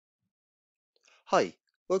Hi,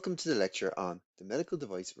 welcome to the lecture on the Medical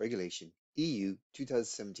Device Regulation EU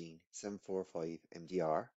 2017-745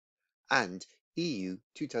 MDR and EU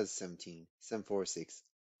 2017-746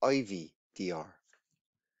 Ivdr.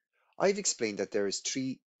 I've explained that there is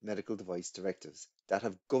three medical device directives that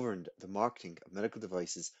have governed the marketing of medical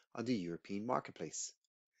devices on the European marketplace.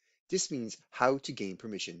 This means how to gain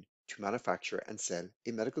permission to manufacture and sell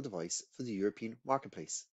a medical device for the European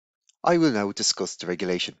marketplace. I will now discuss the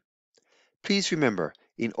regulation. Please remember,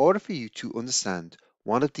 in order for you to understand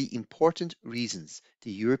one of the important reasons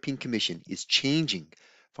the European Commission is changing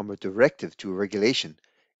from a directive to a regulation,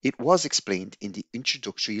 it was explained in the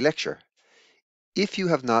introductory lecture. If you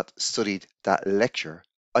have not studied that lecture,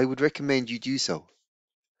 I would recommend you do so.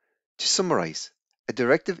 To summarize, a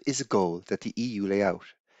directive is a goal that the EU lay out.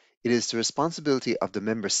 It is the responsibility of the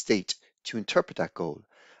member state to interpret that goal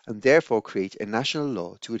and therefore create a national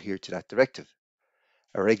law to adhere to that directive.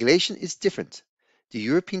 A regulation is different. The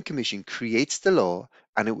European Commission creates the law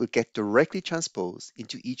and it will get directly transposed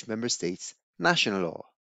into each member state's national law.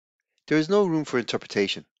 There is no room for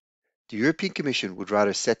interpretation. The European Commission would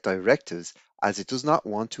rather set directives as it does not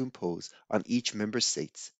want to impose on each member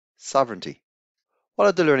state's sovereignty. What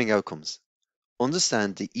are the learning outcomes?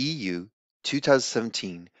 Understand the EU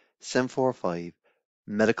 2017-745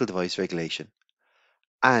 Medical Device Regulation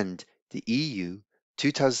and the EU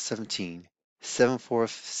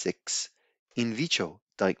 2017-746 In vitro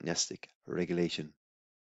diagnostic regulation.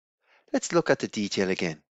 Let's look at the detail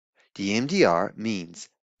again. The MDR means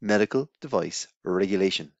Medical Device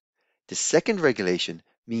Regulation. The second regulation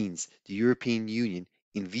means the European Union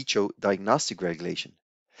In vitro diagnostic regulation.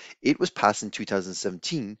 It was passed in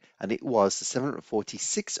 2017 and it was the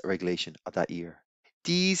 746th regulation of that year.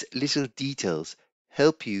 These little details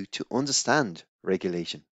help you to understand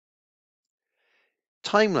regulation.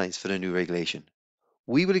 Timelines for the new regulation.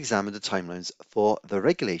 We will examine the timelines for the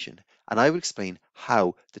regulation and I will explain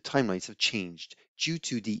how the timelines have changed due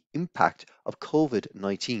to the impact of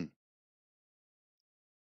COVID-19.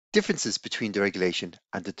 Differences between the regulation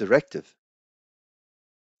and the directive.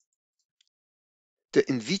 The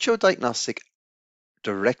In vitro diagnostic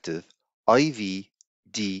directive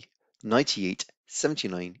IVD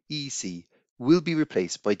 9879 EC will be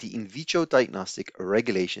replaced by the In vitro diagnostic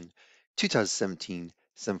regulation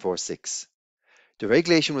 2017-746. The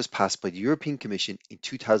regulation was passed by the European Commission in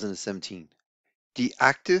 2017. The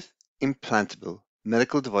Active Implantable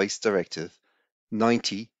Medical Device Directive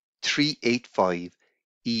 9385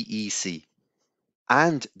 EEC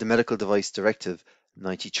and the Medical Device Directive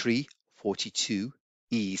 9342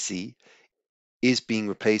 EEC is being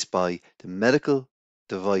replaced by the Medical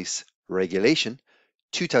Device Regulation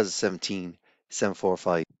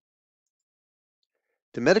 2017-745.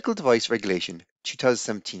 The Medical Device Regulation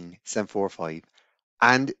 2017-745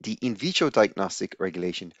 and the In Vitro Diagnostic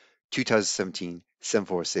Regulation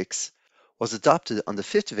 2017-746 was adopted on the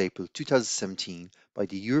 5th of April 2017 by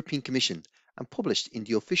the European Commission and published in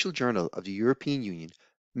the Official Journal of the European Union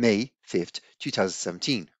May 5,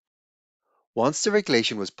 2017. Once the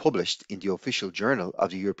regulation was published in the Official Journal of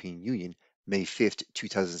the European Union May 5,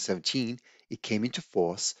 2017, it came into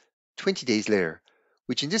force 20 days later,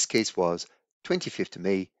 which in this case was 25th of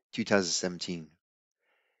May 2017.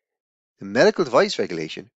 The Medical Device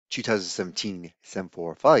Regulation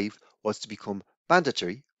 2017-745 was to become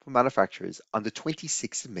mandatory for manufacturers on the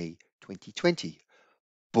 26th of May 2020,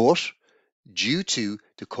 but due to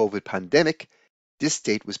the COVID pandemic, this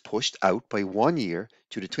date was pushed out by 1 year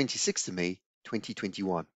to the 26th of May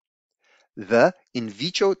 2021. The In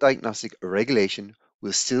Vitro Diagnostic Regulation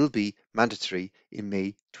will still be mandatory in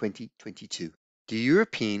May 2022. The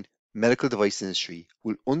European medical device industry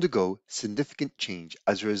will undergo significant change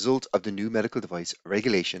as a result of the new medical device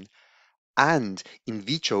regulation and in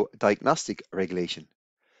vitro diagnostic regulation.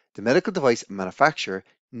 The medical device manufacturer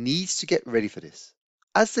needs to get ready for this.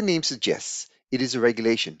 As the name suggests, it is a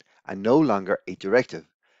regulation and no longer a directive,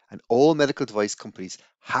 and all medical device companies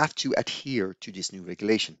have to adhere to this new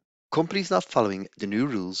regulation. Companies not following the new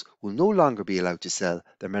rules will no longer be allowed to sell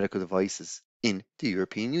their medical devices in the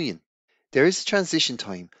European Union. There is a transition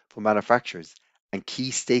time for manufacturers and key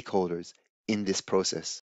stakeholders in this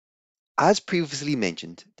process. As previously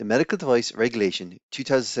mentioned, the Medical Device Regulation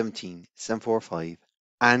 2017-745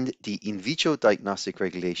 and the In Vitro Diagnostic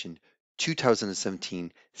Regulation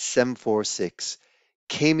 2017-746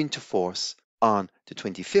 came into force on the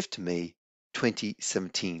 25th of May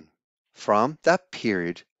 2017. From that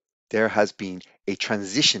period, there has been a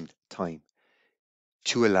transition time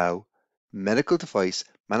to allow medical device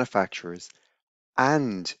manufacturers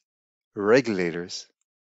and regulators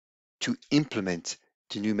to implement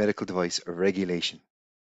the new medical device regulation.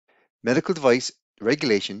 Medical Device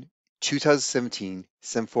Regulation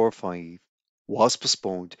 2017-745 was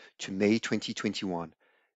postponed to May 2021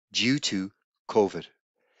 due to COVID.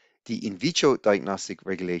 The In Vitro Diagnostic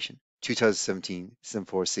Regulation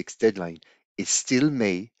 2017-746 deadline is still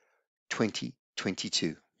May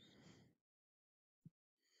 2022.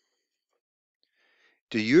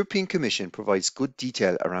 The European Commission provides good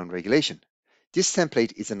detail around regulation. This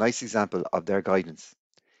template is a nice example of their guidance.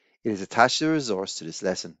 It is attached as a resource to this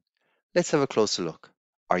lesson. Let's have a closer look.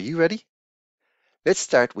 Are you ready? Let's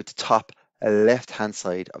start with the top left-hand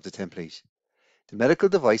side of the template. The Medical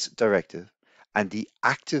Device Directive and the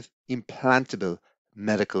Active Implantable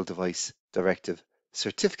Medical Device Directive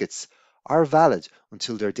certificates are valid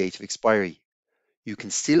until their date of expiry. You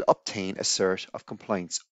can still obtain a cert of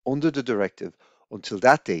compliance under the directive until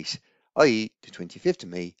that date, i.e. the 25th of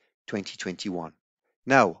May 2021.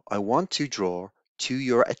 Now, I want to draw to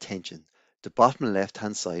your attention the bottom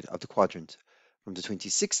left-hand side of the quadrant. From the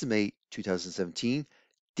 26th of May 2017,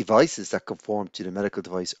 devices that conform to the medical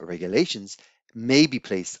device regulations may be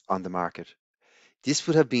placed on the market. This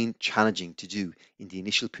would have been challenging to do in the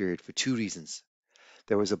initial period for two reasons.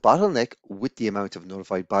 There was a bottleneck with the amount of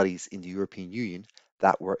notified bodies in the European Union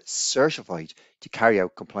that were certified to carry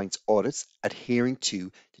out compliance audits adhering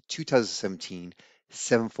to the 2017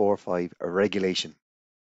 745 regulation.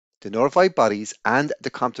 The notified bodies and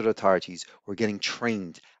the competent authorities were getting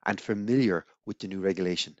trained and familiar with the new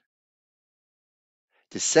regulation.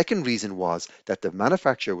 The second reason was that the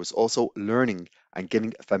manufacturer was also learning and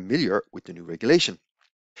getting familiar with the new regulation.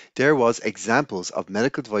 There was examples of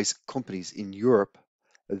medical device companies in Europe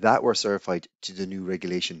that were certified to the new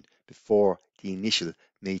regulation before the initial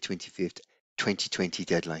May 25th, 2020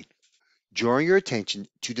 deadline. Drawing your attention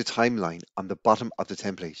to the timeline on the bottom of the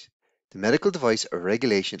template, the medical device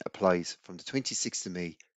regulation applies from the 26th of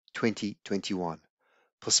May 2021,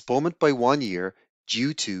 postponement by 1 year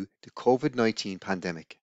due to the COVID-19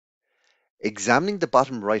 pandemic. Examining the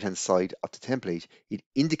bottom right-hand side of the template, it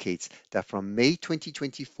indicates that from May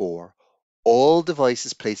 2024, all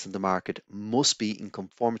devices placed on the market must be in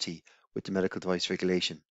conformity with the medical device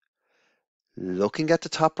regulation. Looking at the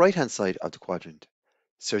top right-hand side of the quadrant,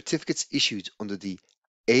 certificates issued under the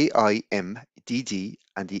AIMDD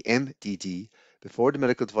and the MDD before the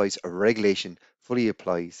medical device regulation fully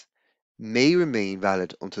applies may remain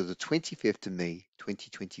valid until the 25th of May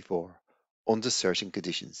 2024 under certain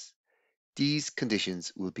conditions. These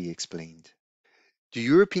conditions will be explained. The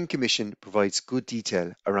European Commission provides good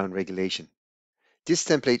detail around regulation. This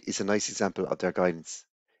template is a nice example of their guidance.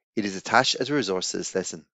 It is attached as a resource to this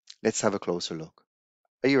lesson. Let's have a closer look.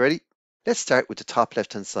 Are you ready? Let's start with the top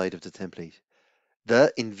left-hand side of the template.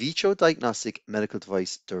 The In Vitro Diagnostic Medical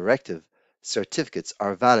Device Directive certificates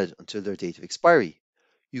are valid until their date of expiry.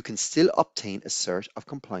 You can still obtain a cert of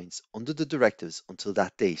compliance under the directives until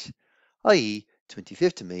that date, i.e.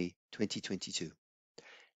 25th of May 2022.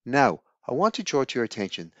 Now, I want to draw to your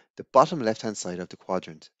attention the bottom left-hand side of the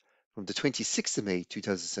quadrant. From the 26th of May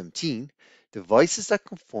 2017, devices that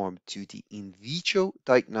conform to the In Vitro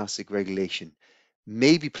Diagnostic Regulation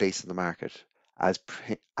may be placed on the market.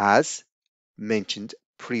 As mentioned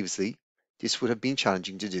previously, this would have been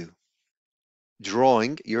challenging to do.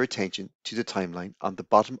 Drawing your attention to the timeline on the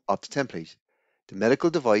bottom of the template, the medical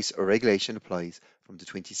device regulation applies from the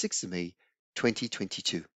 26th of May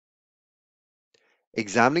 2022.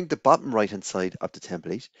 Examining the bottom right-hand side of the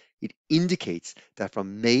template, it indicates that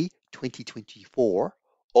from May 2024,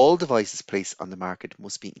 all devices placed on the market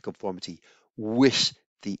must be in conformity with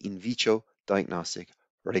the In Vitro Diagnostic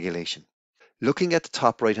Regulation. Looking at the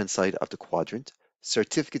top right-hand side of the quadrant,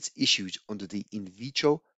 certificates issued under the In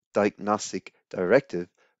Vitro Diagnostic Directive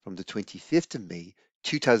from the 25th of May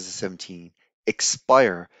 2017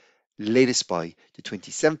 expire latest by the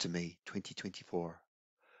 27th of May 2024.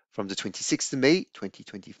 From the 26th of May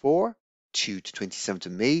 2024 to the 27th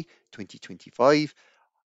of May 2025,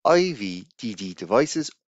 Ivdr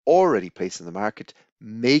devices already placed on the market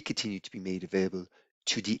may continue to be made available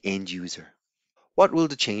to the end user. What will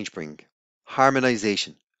the change bring?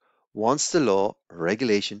 Harmonization. Once the law or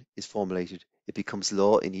regulation is formulated, it becomes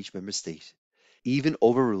law in each member state, even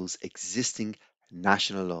overrules existing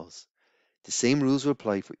national laws. The same rules will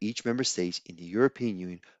apply for each member state in the European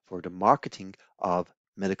Union for the marketing of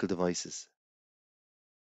medical devices.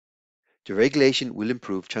 The regulation will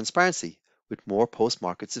improve transparency with more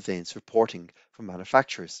post-market surveillance reporting from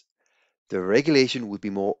manufacturers. The regulation will be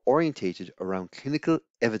more orientated around clinical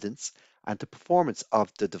evidence and the performance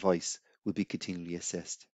of the device will be continually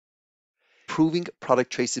assessed. Improving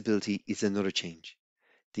product traceability is another change.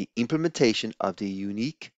 The implementation of the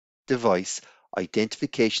unique device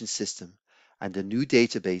identification system and the new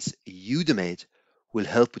database Udemy will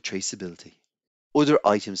help with traceability. Other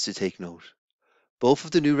items to take note. Both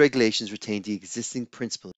of the new regulations retain the existing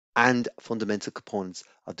principles and fundamental components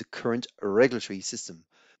of the current regulatory system.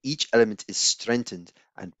 Each element is strengthened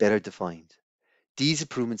and better defined. These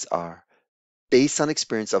improvements are based on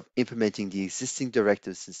experience of implementing the existing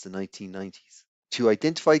directives since the 1990s. To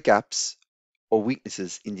identify gaps or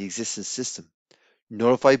weaknesses in the existing system,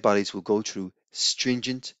 notified bodies will go through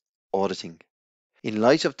stringent auditing in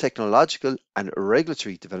light of technological and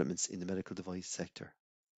regulatory developments in the medical device sector.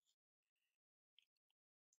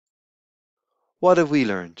 What have we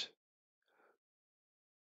learned?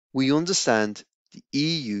 We understand the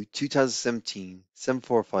EU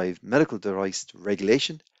 2017-745 Medical Device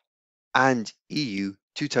Regulation and EU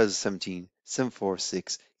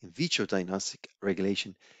 2017-746 In Vitro Diagnostic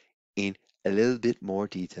Regulation in a little bit more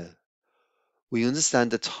detail. We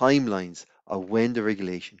understand the timelines of when the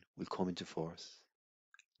regulation will come into force.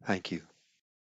 Thank you.